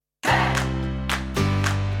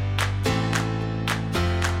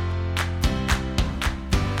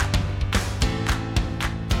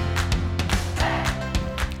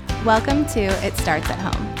Welcome to It Starts at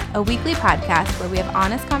Home, a weekly podcast where we have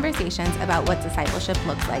honest conversations about what discipleship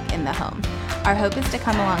looks like in the home. Our hope is to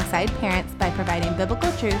come alongside parents by providing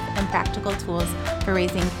biblical truth and practical tools for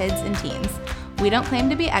raising kids and teens. We don't claim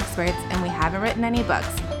to be experts and we haven't written any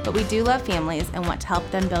books, but we do love families and want to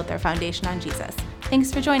help them build their foundation on Jesus.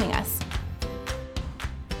 Thanks for joining us.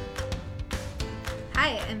 Hi,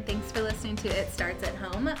 and thanks for listening to It Starts at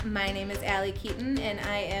Home. My name is Allie Keaton, and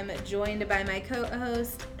I am joined by my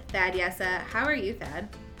co-host, Thad Yessa. How are you, Thad?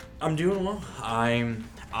 I'm doing well. I'm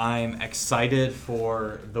excited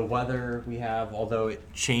for the weather we have, although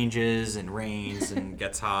it changes and rains and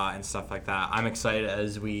gets hot and stuff like that. I'm excited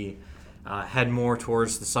as we head more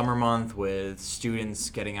towards the summer month with students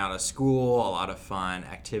getting out of school, a lot of fun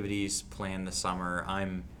activities planned this summer.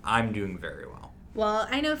 I'm doing very well. Well,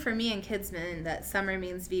 I know for me in Kidsman that summer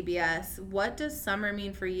means VBS. What does summer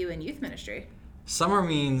mean for you in youth ministry? Summer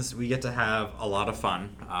means we get to have a lot of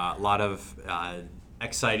fun, a lot of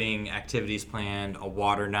exciting activities planned, a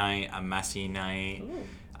water night, a messy night,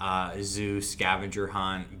 a zoo scavenger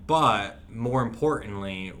hunt. But more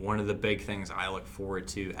importantly, one of the big things I look forward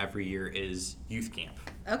to every year is youth camp.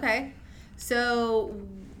 Okay. So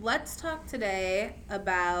let's talk today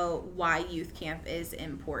about why youth camp is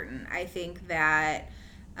important. I think that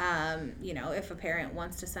if a parent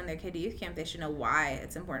wants to send their kid to youth camp, they should know why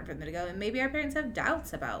it's important for them to go. And maybe our parents have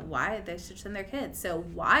doubts about why they should send their kids. So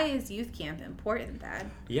why is youth camp important, Dad?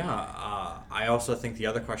 Yeah, I also think the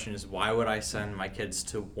other question is, why would I send my kids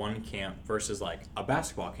to one camp versus like a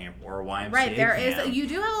basketball camp or a YMCA Right, camp? You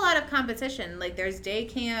do have a lot of competition. Like there's day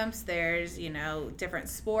camps, there's, different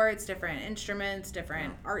sports, different instruments,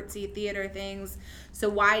 different artsy theater things. So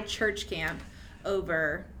why church camp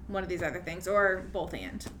over one of these other things, or both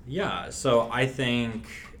and? Yeah, so I think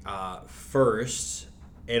first,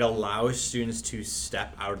 it allows students to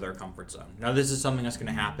step out of their comfort zone. Now, this is something that's going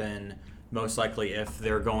to happen most likely if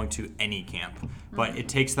they're going to any camp, but it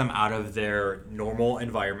takes them out of their normal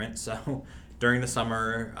environment. So during the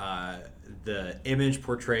summer, the image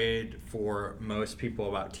portrayed for most people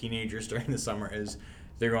about teenagers during the summer is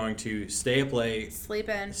they're going to stay up late, sleep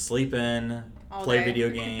in, play video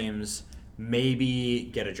games, maybe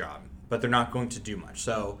get a job, but they're not going to do much.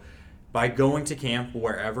 So by going to camp,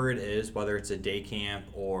 wherever it is, whether it's a day camp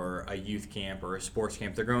or a youth camp or a sports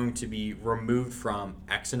camp, they're going to be removed from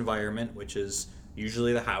X environment, which is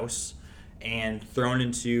usually the house, and thrown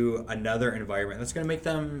into another environment that's going to make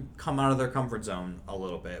them come out of their comfort zone a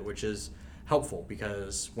little bit, which is helpful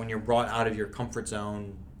because when you're brought out of your comfort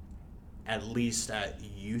zone, at least at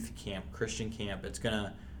youth camp, Christian camp, it's going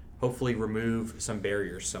to hopefully remove some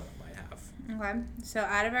barriers someone might have. Okay, so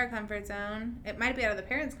out of our comfort zone, it might be out of the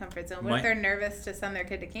parents' comfort zone. What if they're nervous to send their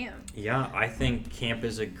kid to camp? Yeah, I think camp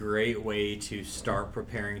is a great way to start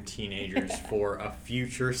preparing teenagers for a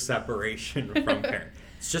future separation from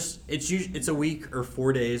parents. It's a week or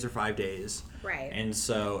 4 days or 5 days. Right. And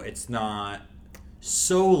so it's not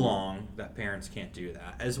so long that parents can't do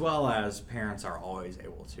that, as well as parents are always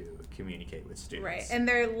able to communicate with students. Right, and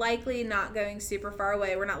they're likely not going super far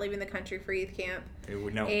away. We're not leaving the country for youth camp.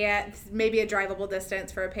 No. And maybe a drivable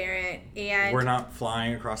distance for a parent. And we're not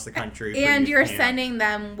flying across the country. And you're sending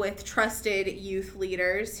them with trusted youth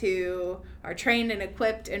leaders who are trained and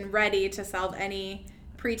equipped and ready to solve any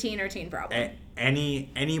preteen or teen problem.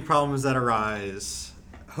 Any problems that arise.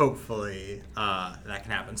 Hopefully, that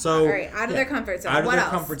can happen. So, all right, out of their comfort zone. Out of what their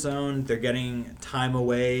else? comfort zone, they're getting time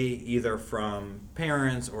away either from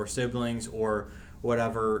parents or siblings or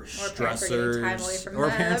whatever stressors.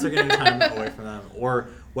 Parents are getting time away from them, or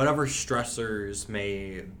whatever stressors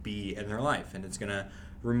may be in their life, and it's going to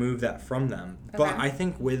remove that from them. Okay. But I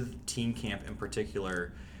think with teen camp in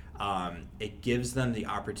particular, it gives them the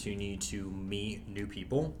opportunity to meet new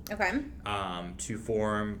people, to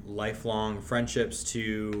form lifelong friendships,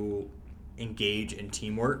 to engage in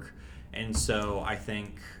teamwork. And so I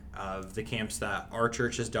think of the camps that our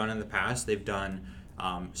church has done in the past, they've done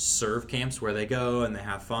serve camps where they go and they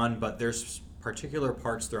have fun, but there's particular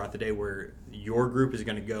parts throughout the day where your group is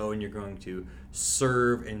going to go and you're going to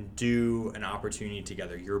serve and do an opportunity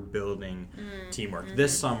together. You're building teamwork. Mm-hmm.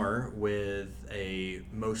 This summer, with a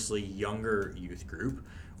mostly younger youth group,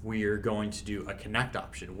 we are going to do a connect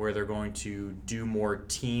option where they're going to do more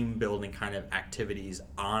team building kind of activities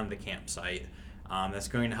on the campsite. That's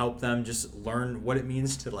going to help them just learn what it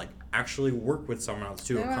means to like actually work with someone else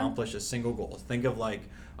to accomplish a single goal. Think of like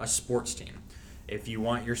a sports team. If you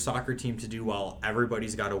want your soccer team to do well,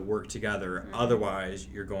 everybody's got to work together. Mm-hmm. Otherwise,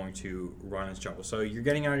 you're going to run into trouble. So you're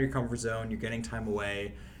getting out of your comfort zone. You're getting time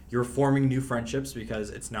away. You're forming new friendships because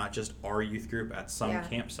it's not just our youth group at some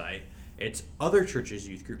campsite. It's other churches'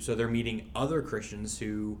 youth groups. So they're meeting other Christians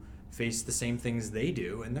who face the same things they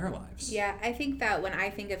do in their lives. Yeah, I think that when I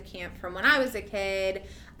think of camp from when I was a kid,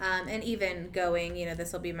 and even going,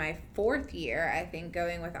 this will be my 4th year, I think,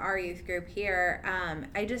 going with our youth group here,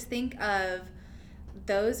 I just think of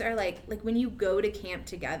those are like when you go to camp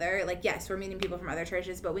together, like, yes, we're meeting people from other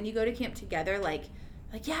churches, but when you go to camp together, like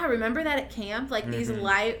yeah, remember that at camp, like these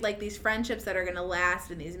these friendships that are gonna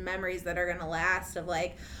last, and these memories that are gonna last of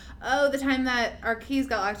like, oh, the time that our keys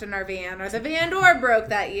got locked in our van, or the van door broke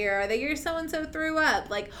that year, or the year so-and-so threw up,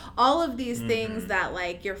 like all of these things that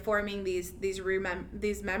like you're forming these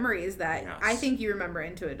memories that I think you remember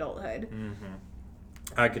into adulthood.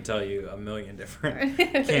 I could tell you a million different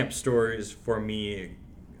camp stories for me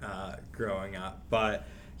growing up, but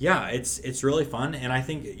yeah, it's really fun, and I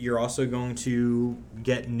think you're also going to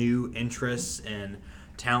get new interests and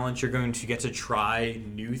talents. You're going to get to try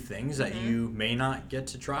new things that you may not get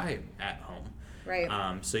to try at home. Right.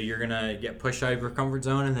 So you're going to get pushed out of your comfort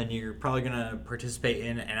zone, and then you're probably going to participate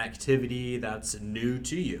in an activity that's new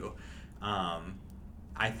to you.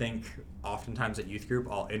 I think oftentimes at youth group,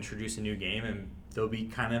 I'll introduce a new game, and there'll be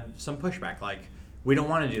kind of some pushback, like, we don't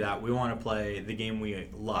want to do that. We want to play the game we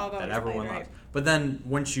love, that everyone loves. But then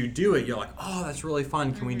once you do it, you're like, oh, that's really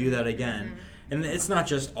fun. Can we do that again? And it's not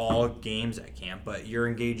just all games at camp, but you're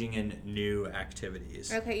engaging in new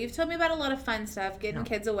activities. Okay, you've told me about a lot of fun stuff, getting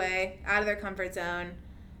kids away, out of their comfort zone,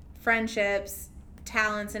 friendships,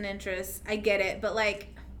 talents and interests. I get it, but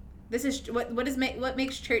like, this is what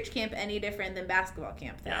makes church camp any different than basketball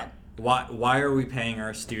camp then? Yeah. Why are we paying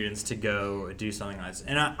our students to go do something like this?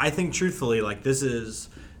 And I think truthfully, like, this is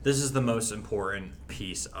the most important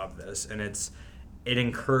piece of this, and it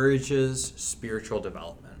encourages spiritual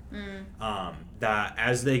development. That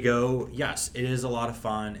as they go, yes, it is a lot of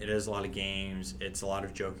fun, it is a lot of games, it's a lot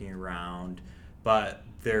of joking around, but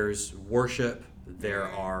there's worship, there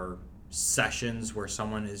are sessions where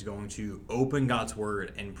someone is going to open God's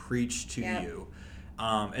word and preach to you.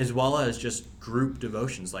 As well as just group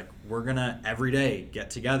devotions. Like, we're going to every day get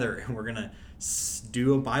together and we're going to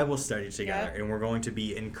do a Bible study together, and we're going to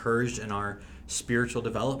be encouraged in our spiritual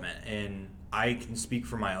development. And I can speak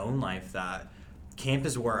for my own life that camp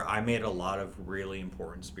is where I made a lot of really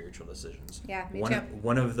important spiritual decisions. Yeah, me too.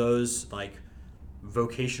 One of those, like,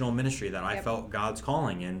 vocational ministry that I felt God's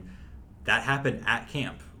calling, and that happened at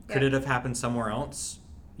camp. Could it have happened somewhere else?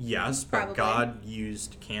 Yes, but Probably. God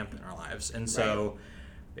used camp in our lives. And so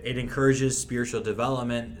it encourages spiritual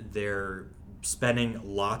development. They're spending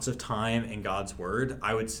lots of time in God's word.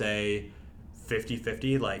 I would say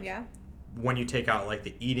 50-50. Like, when you take out, like,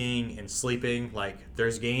 the eating and sleeping, like,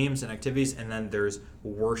 there's games and activities, and then there's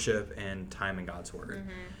worship and time in God's word.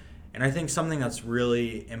 And I think something that's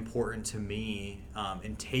really important to me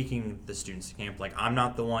in taking the students to camp, like, I'm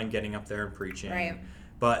not the one getting up there and preaching. Right.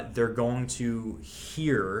 But they're going to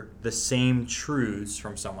hear the same truths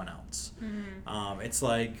from someone else. It's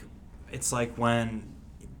like when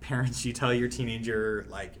parents, you tell your teenager,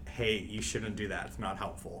 like, hey, you shouldn't do that, it's not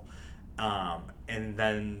helpful. And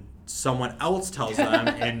then someone else tells them,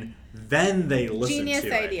 and then they listen genius to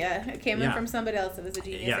it. Idea. It came in from somebody else. It was a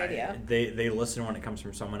genius idea. They listen when it comes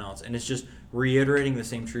from someone else. And it's just reiterating the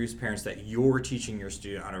same truths, parents, that you're teaching your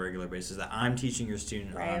student on a regular basis, that I'm teaching your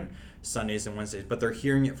student on Sundays and Wednesdays. But they're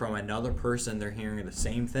hearing it from another person. They're hearing the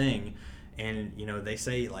same thing. And, they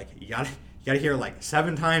say, like, you gotta hear it, like,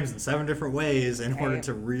 7 times in 7 different ways in order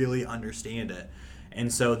to really understand it.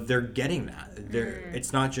 And so they're getting that.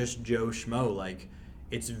 It's not just Joe Schmo. Like,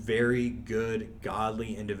 it's very good,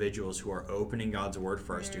 godly individuals who are opening God's word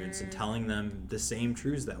for our students and telling them the same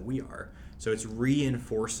truths that we are. So it's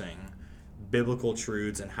reinforcing biblical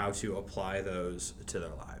truths and how to apply those to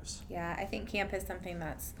their lives. Yeah, I think camp is something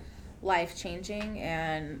that's life-changing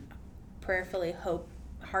and prayerfully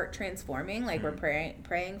heart transforming. Like, we're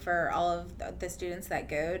praying for all of the students that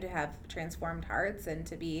go to have transformed hearts and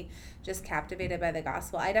to be just captivated by the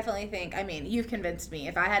gospel. I definitely think, you've convinced me.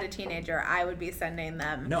 If I had a teenager, I would be sending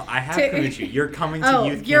them. No, I have convinced you. You're coming to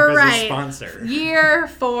youth camp as a sponsor. Year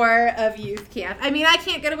 4 of youth camp. I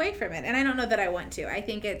can't get away from it, and I don't know that I want to. I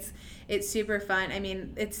think it's super fun.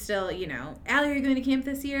 it's still, Allie, are you going to camp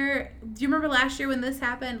this year? Do you remember last year when this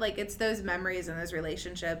happened? Like, it's those memories and those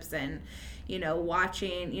relationships and,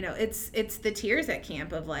 watching, it's the tears at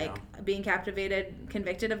camp of, like, being captivated,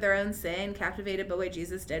 convicted of their own sin, captivated by what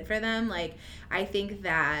Jesus did for them. Like, I think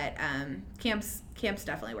that camp's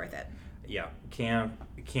definitely worth it. Yeah,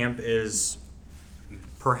 camp is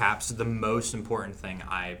perhaps the most important thing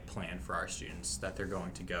I plan for our students that they're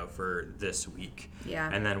going to go for this week. Yeah.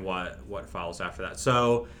 And then what follows after that.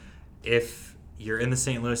 So if you're in the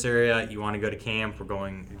St. Louis area, you want to go to camp, we're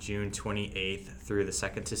going June 28th through the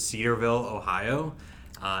 2nd to Cedarville, Ohio.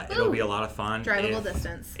 It'll be a lot of fun. Drivable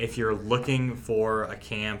distance. If you're looking for a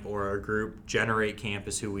camp or a group, Generate Camp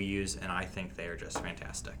is who we use, and I think they are just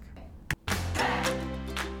fantastic.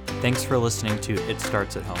 Thanks for listening to It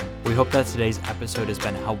Starts at Home. We hope that today's episode has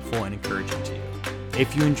been helpful and encouraging to you.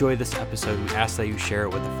 If you enjoyed this episode, we ask that you share it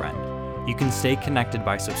with a friend. You can stay connected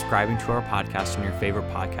by subscribing to our podcast on your favorite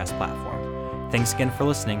podcast platform. Thanks again for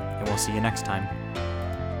listening, and we'll see you next time.